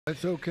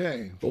That's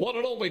okay. The one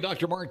and only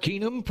Dr. Mark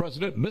Keenum,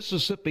 President,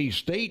 Mississippi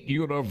State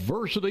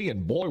University,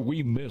 and boy,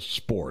 we miss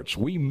sports.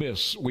 We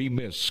miss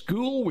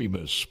school, we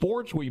miss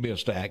sports, we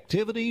missed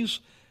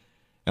activities,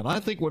 and I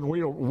think when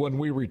we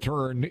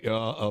return,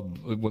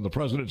 when the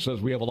president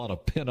says we have a lot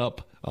of pin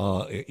up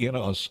in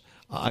us,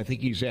 I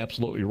think he's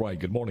absolutely right.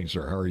 Good morning,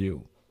 sir. How are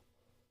you?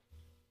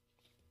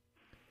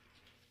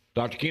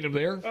 Dr. Keenum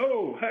there?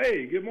 Oh,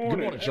 hey, good morning.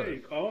 Good morning, sir. Hey,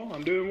 Paul,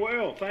 I'm doing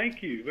well.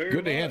 Thank you very much.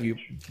 Good to have you.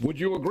 Would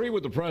you agree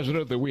with the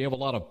president that we have a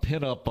lot of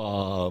pent-up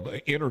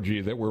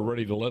energy that we're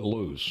ready to let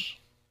loose?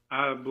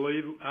 I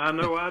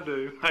know I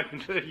do. I can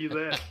tell you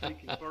that,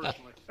 speaking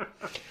personally.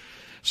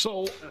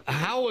 So,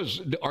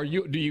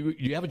 do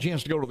you have a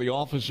chance to go to the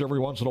office every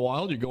once in a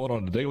while? You go in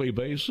on a daily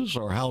basis,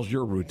 or how's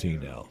your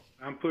routine now?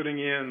 I'm putting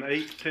in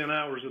 8 to 10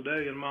 hours a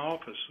day in my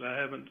office. I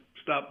haven't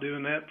stopped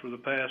doing that for the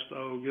past,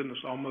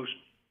 almost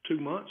 2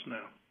 months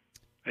now,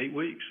 8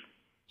 weeks.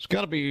 It's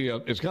got to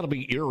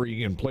be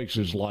eerie in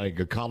places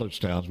like college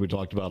towns. We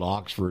talked about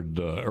Oxford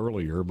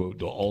earlier,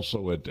 but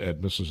also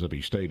at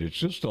Mississippi State. It's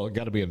just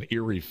got to be an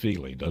eerie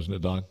feeling, doesn't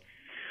it, Don?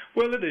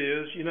 Well, it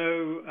is.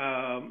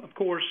 Of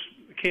course,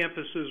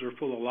 campuses are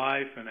full of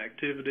life and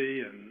activity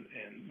and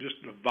just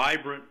a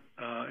vibrant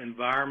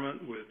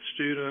environment with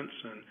students.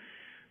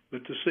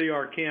 But to see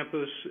our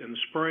campus in the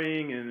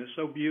spring, and it's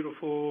so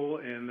beautiful,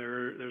 and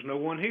there's no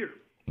one here.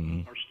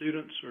 Mm-hmm. Our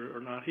students are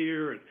not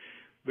here, and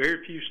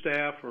very few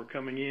staff are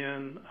coming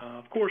in.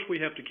 Of course, we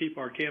have to keep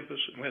our campus,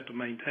 and we have to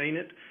maintain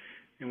it,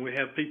 and we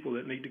have people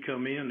that need to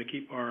come in to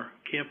keep our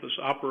campus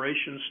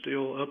operations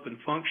still up and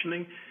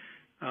functioning.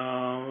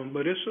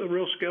 But it's a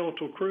real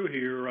skeletal crew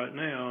here right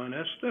now, and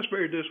that's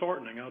very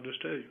disheartening, I'll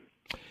just tell you.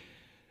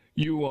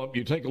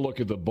 You take a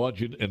look at the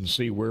budget and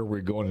see where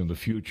we're going in the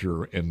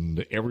future,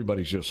 and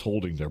everybody's just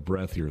holding their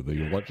breath here.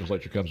 The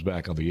legislature comes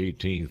back on the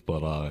 18th,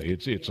 but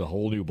it's a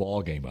whole new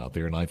ball game out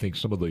there, and I think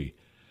some of the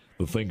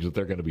things that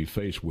they're going to be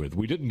faced with.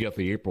 We didn't get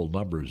the April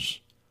numbers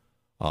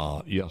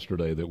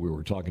yesterday that we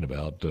were talking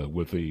about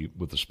with the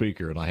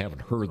speaker, and I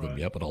haven't heard them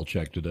yet, but I'll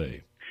check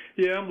today.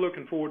 Yeah, I'm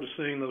looking forward to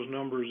seeing those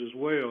numbers as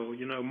well.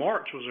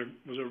 March was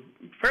a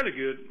fairly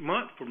good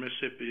month for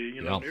Mississippi.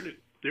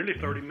 Nearly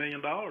 $30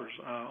 million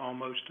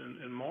almost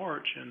in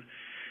March,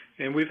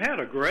 and we've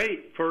had a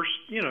great first.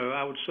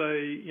 I would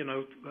say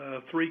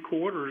 3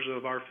 quarters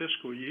of our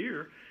fiscal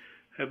year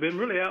have been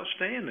really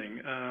outstanding.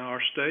 Our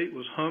state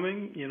was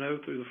humming,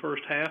 through the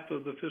first half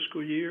of the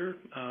fiscal year,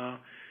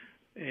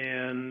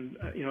 and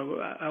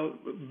I'm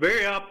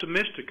very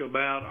optimistic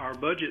about our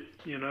budget,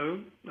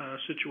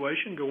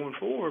 situation going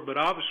forward. But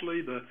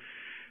obviously the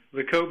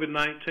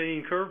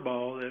COVID-19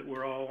 curveball that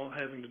we're all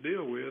having to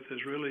deal with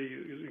is really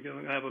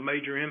going to have a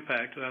major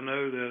impact. And I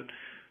know that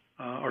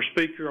our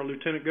speaker, our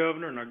lieutenant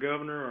governor, and our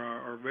governor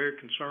are very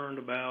concerned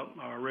about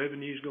our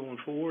revenues going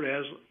forward,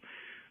 as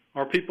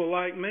are people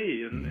like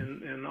me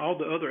and all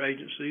the other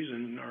agencies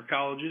and our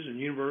colleges and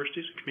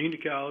universities,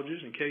 community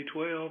colleges and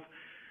K-12.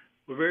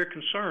 We're very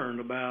concerned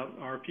about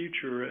our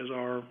future as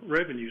our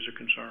revenues are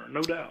concerned,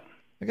 no doubt.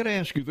 I got to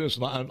ask you this,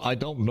 and I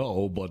don't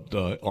know, but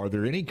are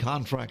there any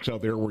contracts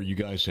out there where you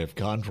guys have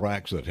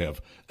contracts that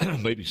have,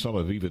 maybe some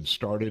have even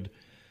started,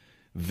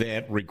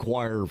 that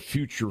require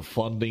future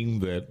funding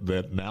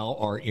that now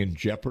are in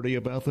jeopardy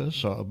about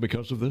this,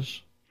 because of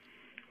this?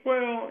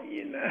 Well,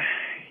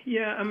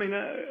 yeah,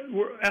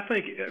 I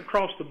think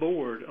across the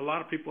board, a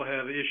lot of people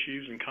have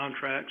issues and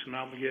contracts and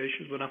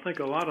obligations, but I think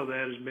a lot of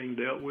that is being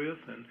dealt with,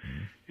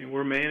 and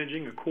we're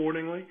managing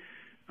accordingly.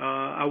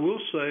 I will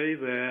say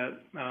that,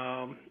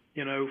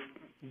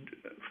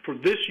 for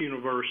this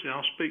university,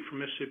 I'll speak for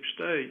Mississippi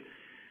State,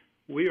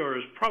 we are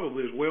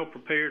probably as well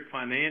prepared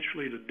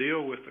financially to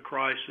deal with the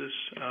crisis,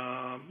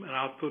 and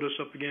I'll put us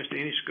up against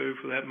any school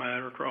for that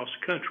matter across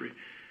the country.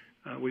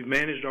 We've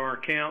managed our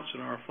accounts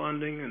and our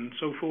funding and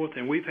so forth,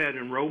 and we've had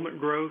enrollment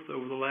growth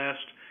over the last,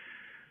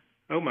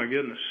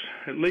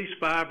 at least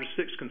 5 or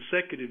 6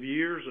 consecutive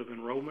years of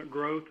enrollment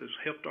growth has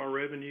helped our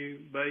revenue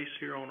base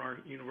here on our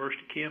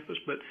university campus.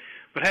 But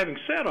having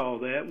said all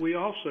that, we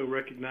also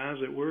recognize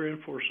that we're in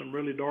for some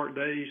really dark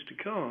days to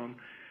come.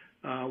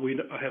 We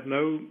have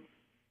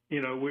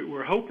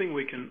we're hoping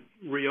we can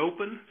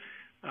reopen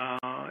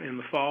in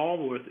the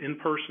fall with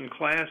in-person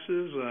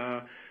classes.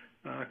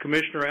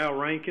 Commissioner Al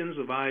Rankins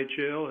of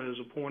IHL has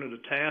appointed a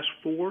task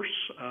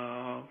force,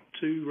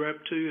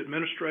 2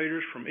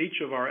 administrators from each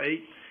of our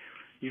 8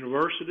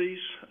 universities.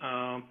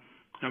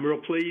 I'm real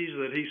pleased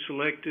that he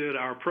selected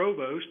our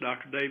provost,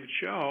 Dr. David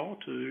Shaw,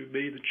 to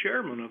be the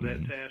chairman of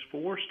that task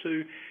force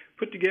to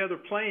put together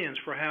plans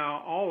for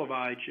how all of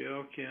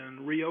IHL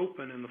can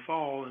reopen in the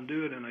fall and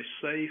do it in a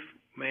safe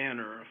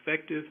manner,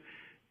 effective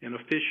and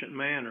efficient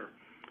manner,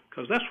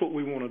 because that's what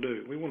we want to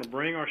do. We want to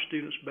bring our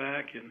students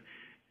back,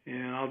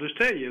 and I'll just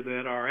tell you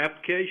that our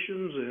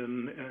applications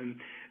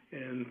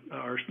and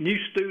our new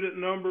student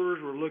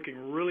numbers were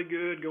looking really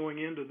good going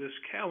into this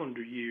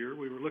calendar year.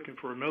 We were looking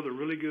for another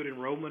really good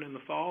enrollment in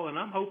the fall, and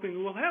I'm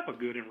hoping we'll have a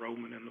good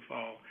enrollment in the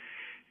fall.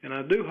 And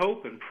I do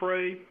hope and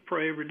pray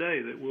every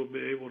day that we'll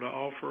be able to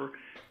offer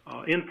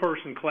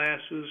in-person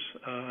classes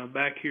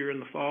back here in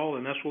the fall,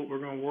 and that's what we're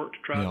going to work to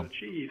try to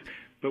achieve.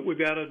 But we've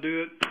got to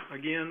do it,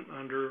 again,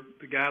 under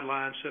the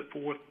guidelines set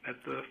forth at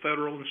the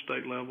federal and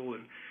state level.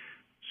 And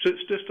so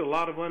it's just a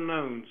lot of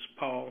unknowns,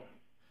 Paul.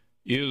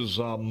 Is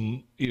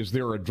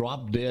there a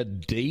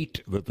drop-dead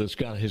date that this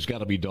has got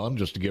to be done,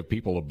 just to give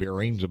people a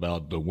bearings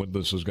about when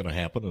this is going to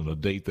happen and a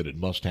date that it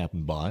must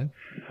happen by?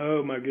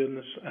 Oh, my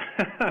goodness.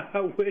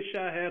 I wish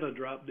I had a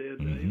drop-dead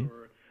date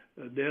or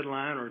a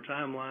deadline or a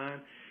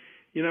timeline.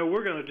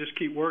 We're going to just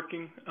keep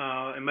working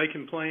and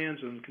making plans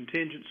and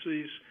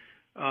contingencies.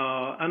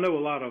 I know a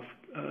lot of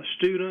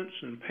students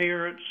and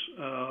parents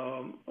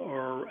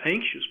are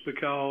anxious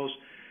because,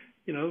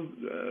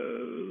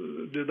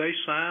 do they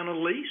sign a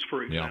lease,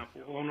 for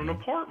example, on an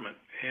apartment?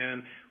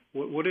 And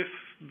what if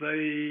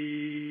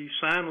they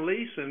sign a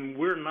lease and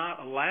we're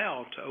not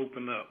allowed to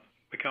open up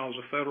because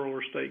of federal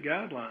or state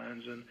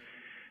guidelines,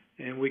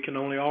 and we can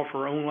only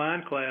offer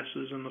online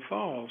classes in the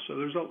fall? So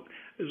there's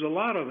a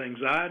lot of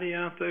anxiety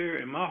out there,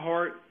 and my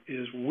heart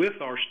is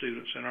with our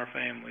students and our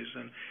families,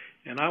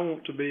 and I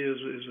want to be as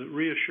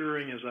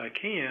reassuring as I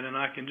can, and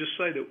I can just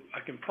say that I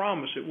can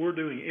promise that we're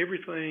doing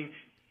everything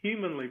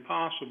humanly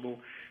possible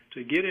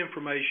to get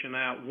information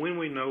out when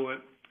we know it,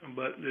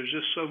 but there's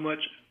just so much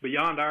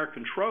beyond our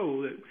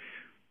control that,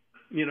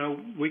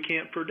 we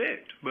can't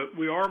predict. But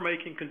we are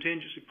making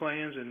contingency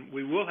plans, and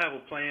we will have a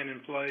plan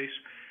in place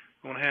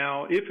on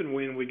how, if and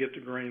when we get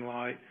the green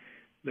light,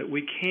 that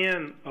we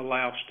can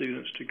allow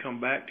students to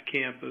come back to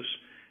campus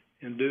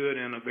and do it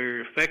in a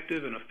very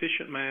effective and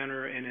efficient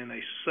manner and in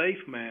a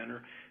safe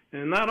manner,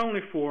 and not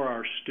only for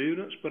our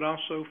students, but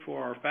also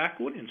for our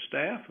faculty and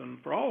staff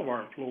and for all of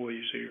our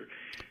employees here.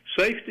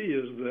 Safety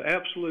is the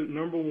absolute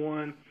number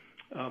one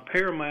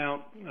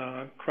paramount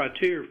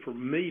criteria for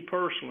me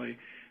personally,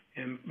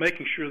 and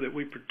making sure that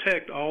we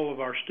protect all of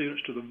our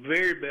students to the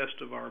very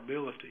best of our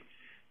ability.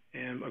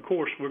 And, of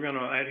course, we're going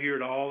to adhere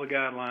to all the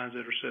guidelines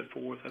that are set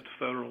forth at the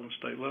federal and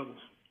state levels.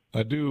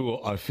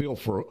 I feel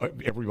for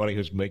everybody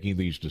who's making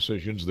these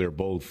decisions. They're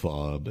both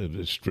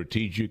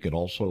strategic and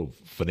also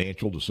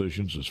financial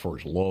decisions as far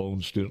as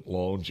loans, student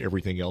loans,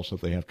 everything else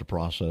that they have to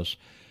process.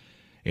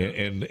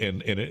 And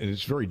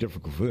it's very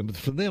difficult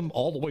for them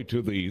all the way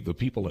to the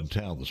people in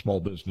town, the small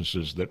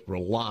businesses that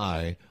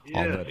rely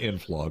on that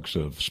influx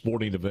of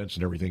sporting events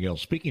and everything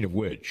else. Speaking of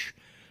which,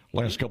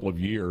 last couple of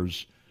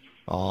years,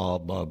 I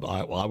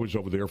was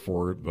over there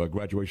for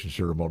graduation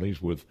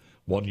ceremonies with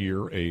one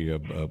year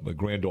a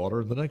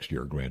granddaughter and the next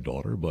year a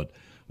granddaughter. But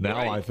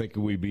now I think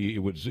it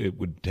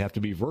would have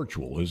to be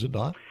virtual, is it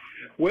not?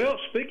 Well,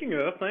 speaking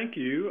of, thank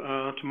you.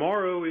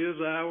 Tomorrow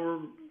is our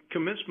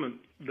commencement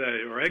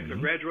day or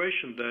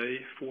graduation day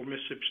for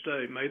Mississippi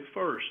State, May the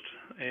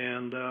 1st.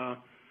 And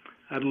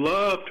I'd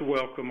love to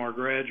welcome our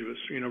graduates.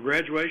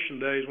 Graduation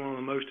day is one of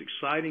the most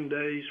exciting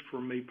days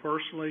for me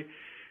personally.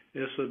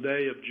 It's a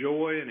day of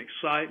joy and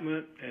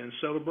excitement and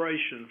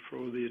celebration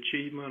for the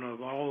achievement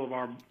of all of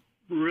our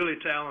really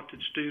talented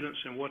students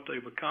and what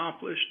they've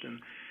accomplished.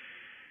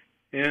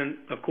 And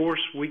of course,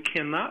 we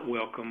cannot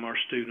welcome our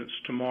students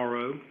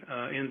tomorrow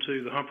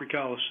into the Humphrey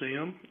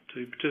Coliseum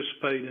to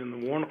participate in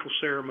the wonderful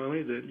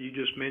ceremony that you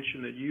just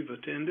mentioned that you've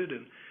attended.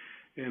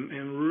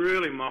 And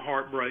really my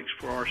heart breaks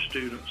for our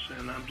students.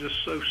 And I'm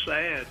just so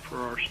sad for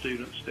our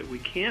students that we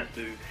can't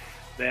do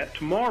that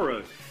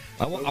tomorrow.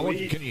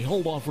 Can you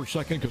hold on for a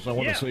second, because I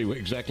want to say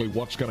exactly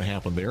what's going to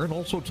happen there, and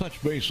also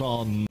touch base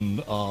on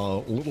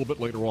a little bit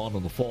later on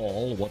in the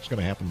fall what's going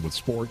to happen with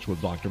sports with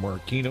Dr.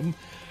 Mark Keenum,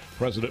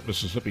 President,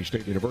 Mississippi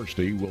State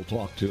University. We'll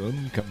talk to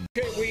him.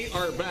 Okay, we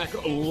are back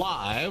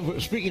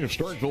live. Speaking of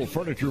Starkville,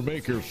 furniture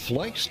maker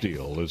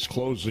FlexSteel is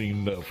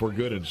closing for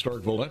good in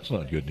Starkville. That's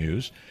not good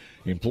news.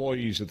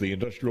 Employees at the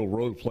Industrial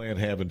Road plant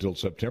have until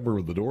September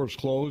when the doors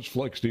close.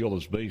 FlexSteel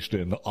is based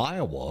in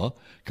Iowa.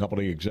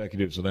 Company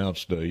executives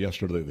announced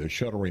yesterday they're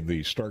shuttering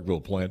the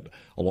Starkville plant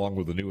along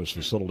with the newest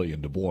facility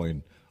in Des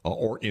Moines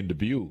or in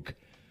Dubuque.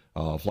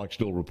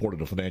 FlexSteel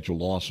reported a financial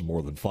loss of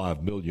more than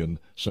 $5 million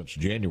since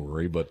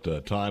January,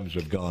 but times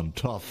have gone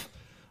tough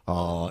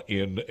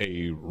in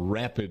a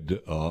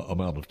rapid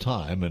amount of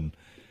time, and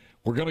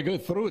we're going to go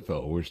through it,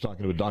 though. We're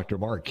talking to Dr.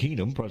 Mark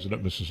Keenum,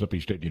 President of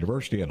Mississippi State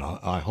University, and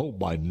I hope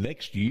by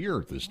next year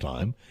at this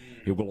time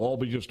it will all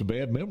be just a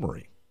bad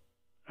memory.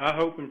 I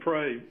hope and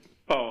pray,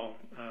 Paul.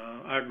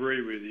 I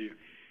agree with you.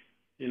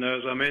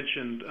 As I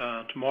mentioned,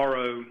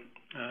 tomorrow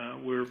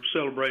we're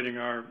celebrating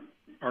our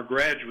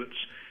graduates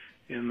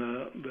in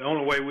the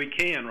only way we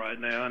can right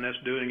now, and that's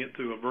doing it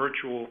through a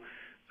virtual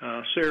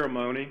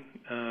ceremony.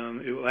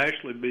 It will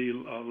actually be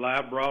a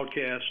live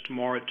broadcast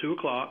tomorrow at 2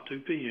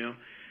 p.m.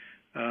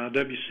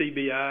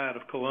 WCBI out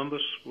of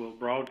Columbus will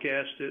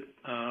broadcast it.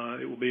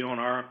 It will be on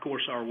of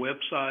course, our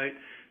website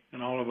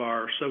and all of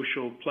our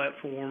social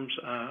platforms.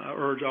 I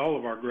urge all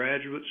of our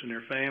graduates and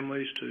their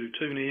families to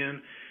tune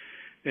in.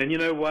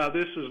 And while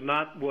this is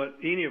not what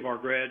any of our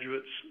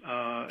graduates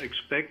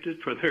expected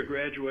for their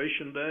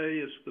graduation day,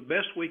 it's the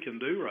best we can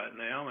do right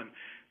now.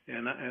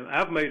 And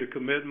I've made a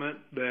commitment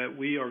that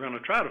we are going to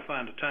try to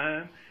find a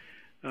time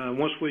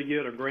once we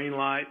get a green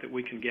light that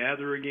we can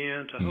gather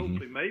again to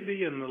hopefully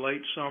maybe in the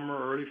late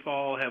summer, early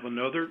fall, have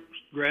another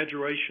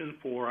graduation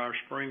for our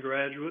spring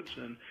graduates.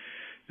 And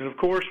of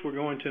course, we're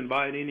going to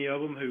invite any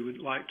of them who would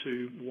like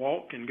to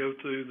walk and go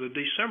through the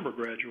December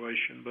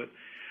graduation. But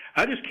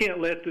I just can't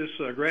let this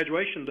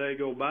graduation day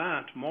go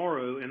by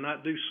tomorrow and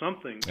not do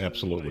something.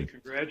 Absolutely.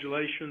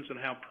 Congratulations and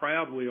how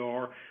proud we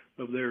are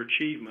of their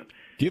achievement.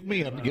 Give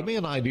me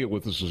an idea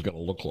what this is going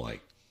to look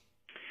like.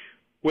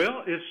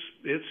 Well,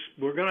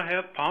 we're going to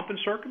have pomp and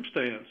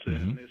circumstance,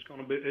 and it's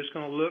going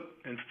to look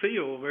and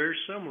feel very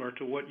similar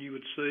to what you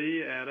would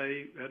see at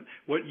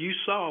what you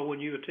saw when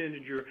you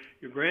attended your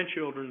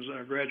grandchildren's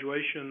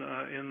graduation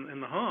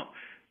in the Hump.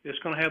 It's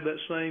going to have that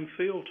same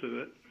feel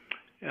to it,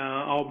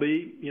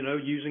 albeit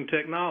using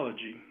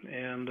technology,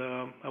 and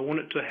I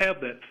want it to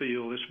have that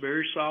feel. It's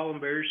very solemn,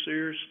 very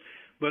serious,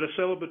 but a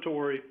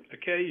celebratory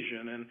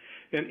occasion.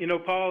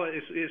 And Paul,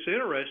 it's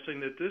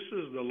interesting that this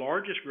is the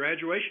largest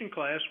graduation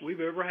class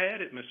we've ever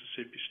had at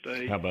Mississippi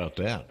State. How about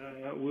that?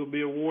 We'll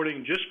be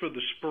awarding just for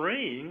the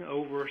spring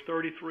over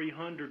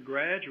 3,300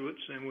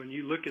 graduates, and when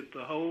you look at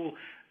the whole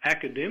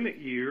academic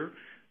year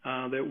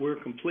that we're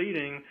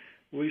completing,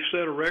 we've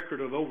set a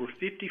record of over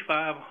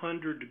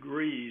 5,500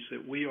 degrees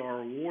that we are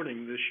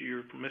awarding this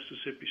year for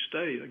Mississippi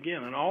State.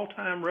 Again, an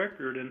all-time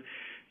record. And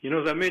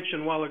as I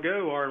mentioned a while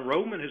ago, our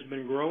enrollment has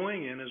been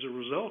growing, and as a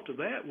result of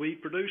that, we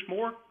produce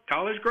more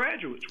college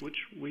graduates, which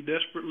we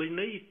desperately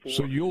need for.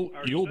 So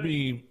you'll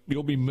be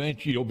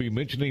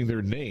mentioning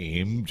their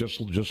name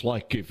just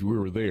like if we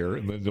were there,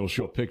 and then they'll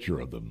show a picture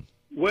of them.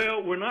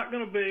 Well, we're not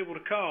going to be able to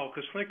call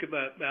because think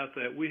about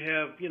that. We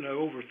have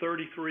over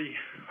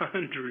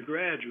 3,300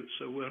 graduates,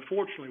 so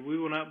unfortunately we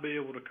will not be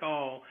able to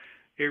call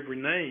every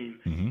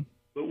name.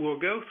 But we'll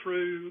go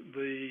through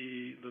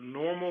the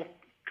normal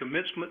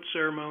commencement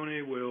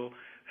ceremony. We'll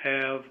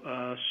have,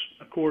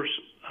 of course,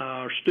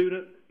 our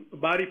student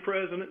body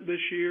president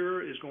this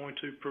year is going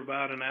to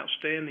provide an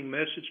outstanding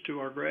message to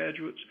our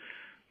graduates.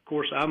 Of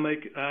course,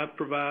 I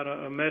provide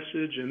a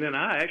message, and then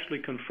I actually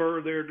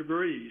confer their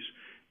degrees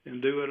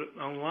and do it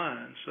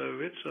online. So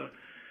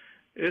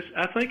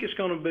I think it's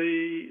going to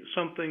be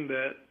something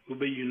that will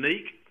be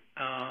unique.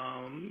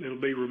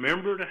 It'll be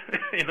remembered.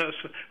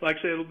 Like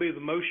I said, it'll be the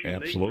most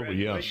unique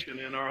graduation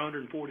in our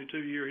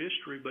 142-year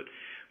history.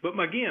 But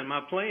again,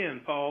 my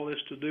plan, Paul, is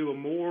to do a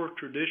more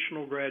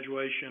traditional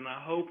graduation.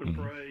 I hope and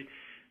pray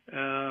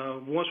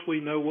once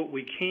we know what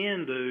we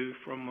can do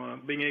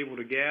from being able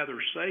to gather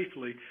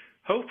safely,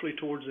 hopefully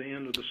towards the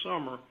end of the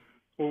summer,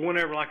 or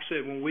whenever, like I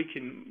said, when we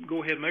can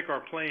go ahead and make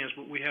our plans,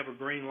 but we have a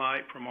green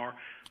light from our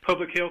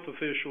public health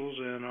officials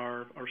and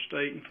our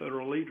state and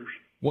federal leaders.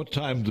 What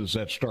time does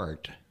that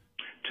start?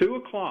 2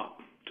 o'clock.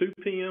 2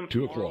 p.m.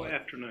 tomorrow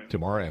afternoon.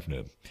 Tomorrow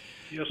afternoon.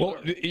 Yes, well,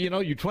 sir.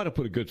 You try to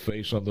put a good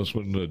face on this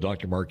one,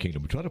 Dr. Mark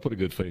Keenum. We try to put a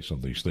good face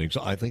on these things.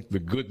 I think the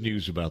good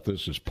news about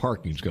this is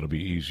parking is going to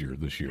be easier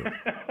this year.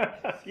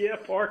 Yeah,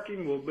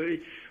 parking will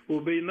be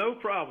no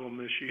problem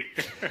this year.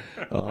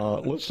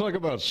 Let's talk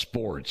about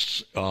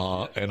sports.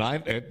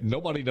 And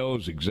nobody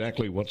knows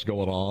exactly what's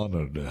going on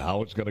and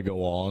how it's going to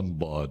go on.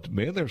 But,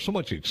 man, there's so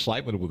much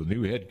excitement with the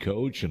new head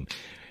coach, and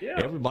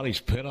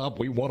everybody's pent up.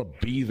 We want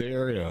to be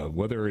there,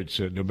 whether it's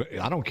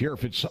I don't care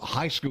if it's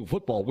high school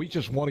football. We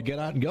just want to get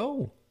out and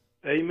go.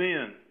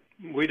 Amen.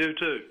 We do,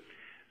 too.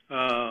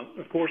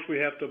 Of course, we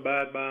have to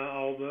abide by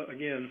all the,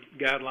 again,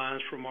 guidelines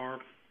from our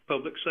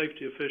public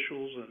safety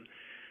officials.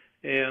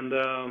 And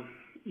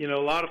a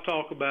lot of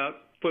talk about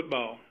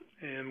football,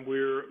 and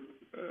we're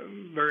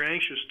very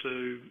anxious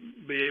to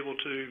be able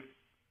to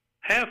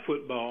have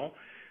football,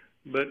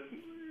 but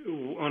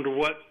under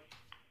what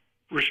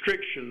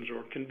restrictions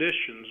or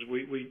conditions?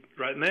 We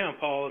right now,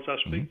 Paul, as I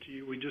speak to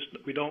you,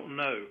 we don't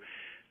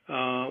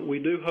know. We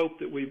do hope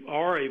that we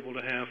are able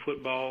to have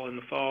football in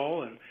the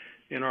fall and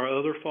in our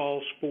other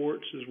fall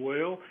sports as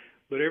well.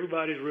 But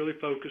everybody's really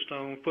focused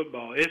on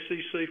football.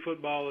 SEC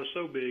football is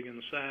so big in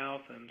the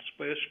South, and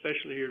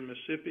especially here in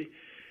Mississippi.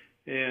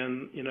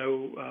 And,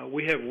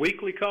 we have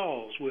weekly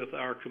calls with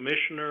our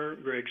commissioner,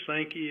 Greg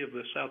Sankey of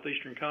the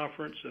Southeastern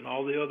Conference, and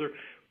all the other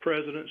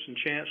presidents and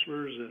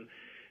chancellors.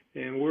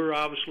 And we're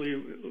obviously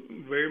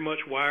very much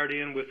wired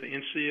in with the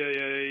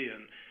NCAA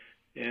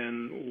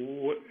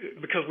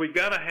because we've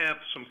got to have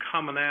some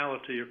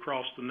commonality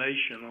across the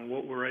nation on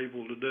what we're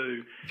able to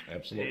do.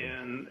 Absolutely.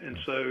 And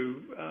so,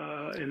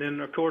 and then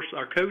of course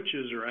our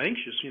coaches are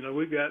anxious.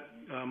 We've got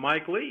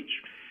Mike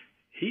Leach.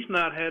 He's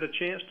not had a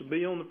chance to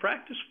be on the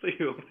practice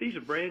field. He's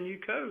a brand new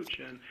coach,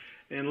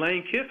 and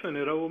Lane Kiffin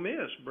at Ole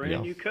Miss,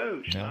 brand new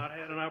coach, not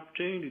had an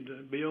opportunity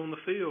to be on the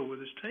field with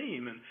his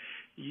team. And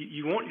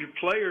you want your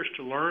players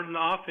to learn the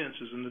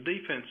offenses and the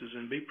defenses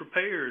and be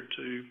prepared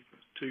to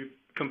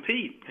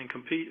compete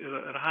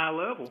at a high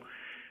level.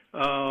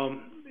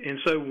 And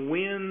so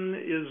when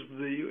is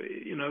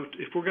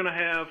if we're going to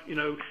have,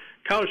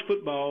 college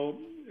football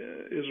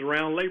is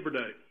around Labor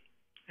Day.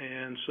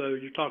 And so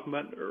you're talking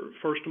about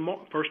 1st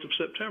of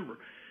September.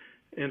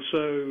 And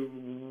so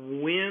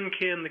when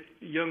can the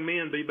young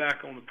men be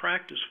back on the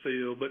practice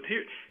field? But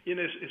here,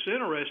 it's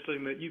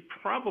interesting that you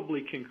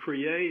probably can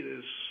create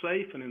as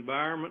safe an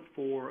environment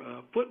for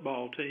a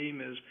football team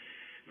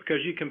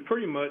because you can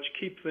pretty much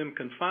keep them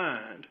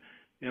confined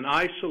and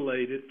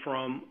isolated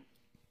from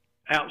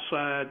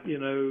outside,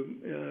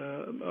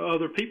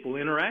 other people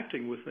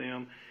interacting with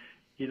them.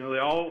 They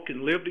all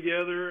can live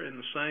together in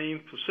the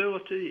same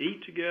facility,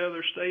 eat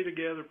together, stay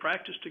together,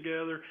 practice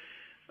together.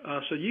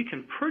 So you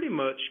can pretty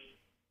much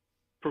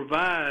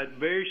provide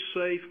very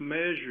safe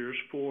measures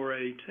for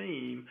a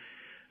team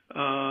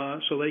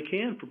so they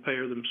can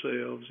prepare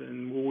themselves.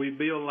 And will we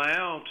be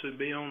allowed to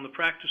be on the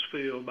practice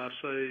field by,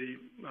 say,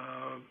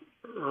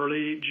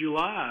 early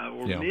July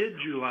or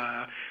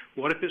mid-July?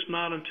 What if it's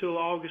not until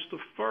August the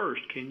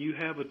 1st? Can you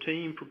have a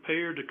team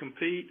prepared to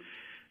compete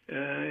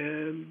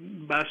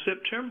by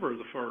September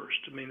the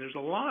 1st? I mean, there's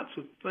lots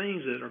of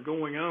things that are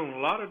going on, a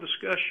lot of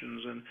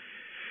discussions,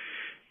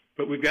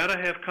 but we've got to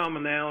have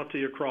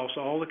commonality across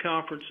all the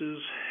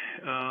conferences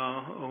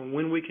on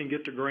when we can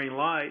get the green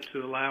light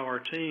to allow our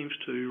teams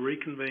to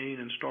reconvene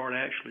and start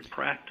actually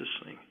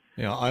practicing.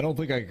 Yeah, I don't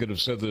think I could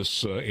have said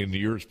this in the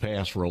years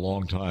past for a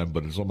long time,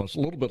 but it's almost a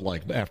little bit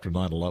like after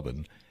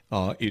 9/11.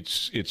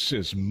 It's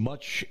as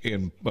much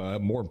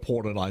more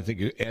important, I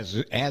think,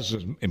 as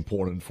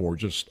important for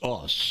just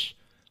us,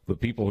 the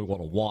people who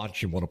want to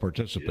watch and want to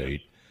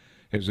participate,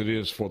 as it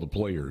is for the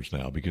players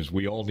now, because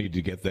we all need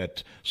to get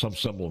that some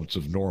semblance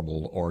of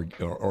normal or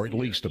at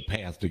least a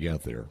path to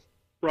get there.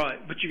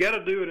 Right, but you got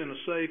to do it in a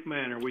safe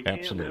manner. We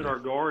can't let our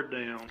guard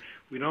down.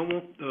 We don't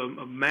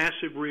want a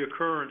massive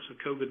reoccurrence of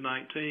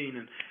COVID-19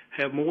 and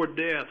have more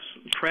deaths,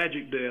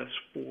 tragic deaths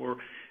for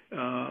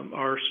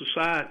our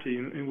society.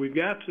 And we've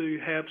got to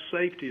have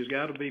safety has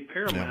got to be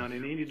paramount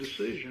in any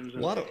decisions.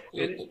 And,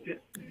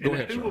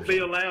 who will be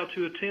allowed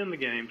to attend the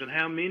games, and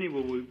how many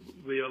will we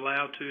be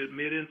allowed to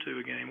admit into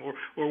a game,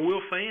 or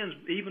will fans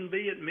even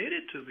be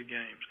admitted to the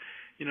games?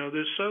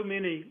 There's so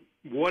many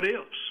what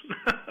ifs.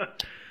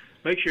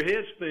 Makes your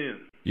head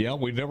spin. Yeah,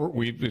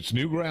 it's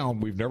new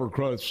ground. We've never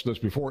crossed this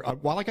before.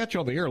 While I got you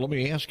on the air, let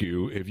me ask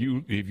you, if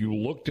you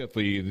looked at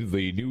the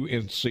new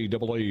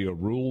NCAA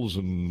rules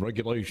and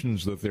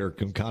regulations that they're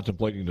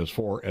contemplating as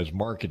far as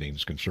marketing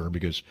is concerned,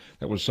 because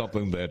that was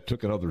something that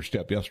took another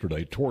step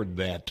yesterday toward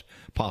that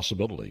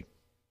possibility.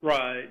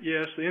 Right.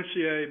 Yes, the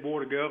NCAA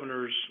Board of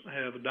Governors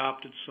have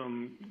adopted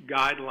some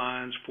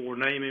guidelines for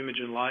name, image,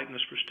 and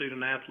likeness for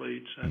student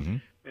athletes,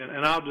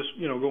 and I'll just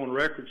go on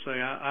record saying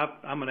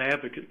I'm an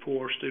advocate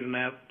for student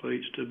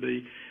athletes to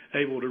be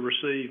able to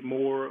receive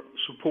more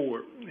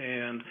support,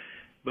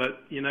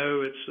 but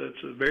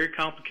it's a very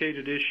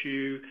complicated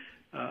issue.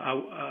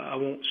 I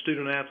want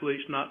student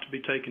athletes not to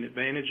be taken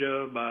advantage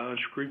of by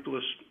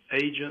unscrupulous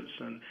agents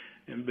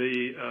and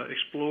be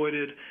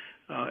exploited.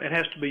 It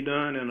has to be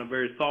done in a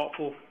very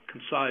thoughtful,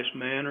 concise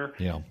manner.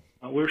 Yeah.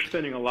 We're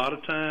spending a lot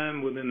of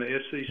time within the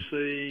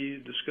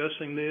SEC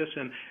discussing this.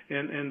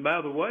 And by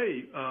the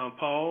way,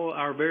 Paul,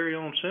 our very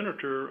own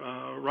Senator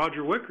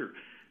Roger Wicker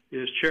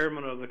is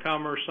chairman of the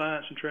Commerce,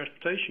 Science, and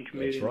Transportation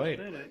Committee in the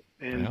Senate.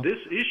 And this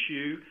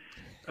issue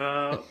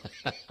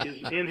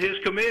is in his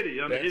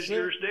committee, under his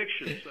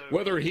jurisdiction. So.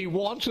 Whether he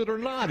wants it or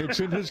not, it's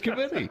in his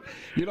committee.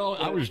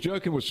 I was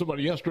joking with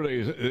somebody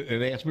yesterday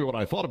and asked me what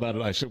I thought about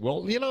it. I said,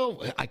 well,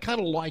 I kind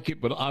of like it,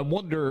 but I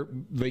wonder,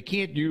 they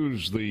can't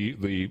use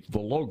the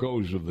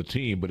logos of the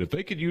team, but if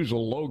they could use a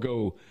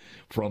logo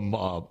from,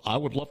 I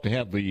would love to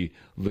have the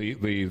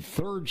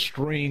third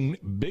string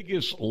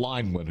biggest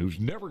lineman who's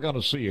never going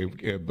to see a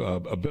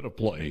bit of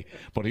play,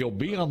 but he'll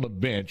be on the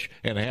bench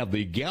and have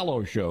the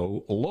Gallo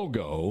Show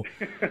logo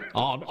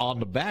on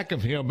the back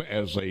of him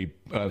as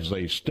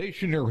a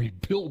stationary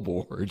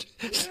billboard.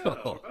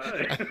 So,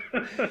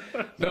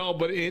 no,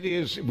 but it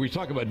is. We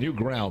talk about new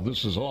ground.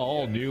 This is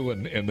all new,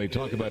 and they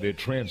talk about it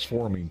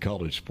transforming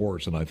college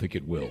sports, and I think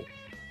it will.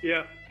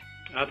 Yeah.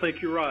 I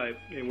think you're right,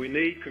 and we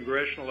need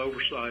congressional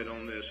oversight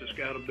on this. It's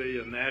got to be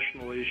a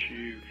national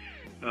issue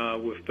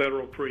with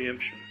federal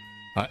preemption.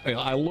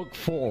 I look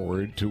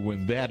forward to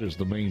when that is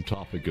the main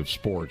topic of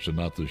sports and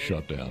not the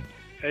shutdown.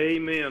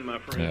 Amen, my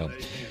friend. Yeah. Amen.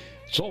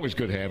 It's always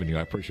good having you.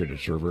 I appreciate it,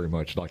 sir, very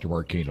much. Dr.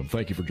 Mark Keenum,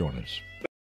 thank you for joining us.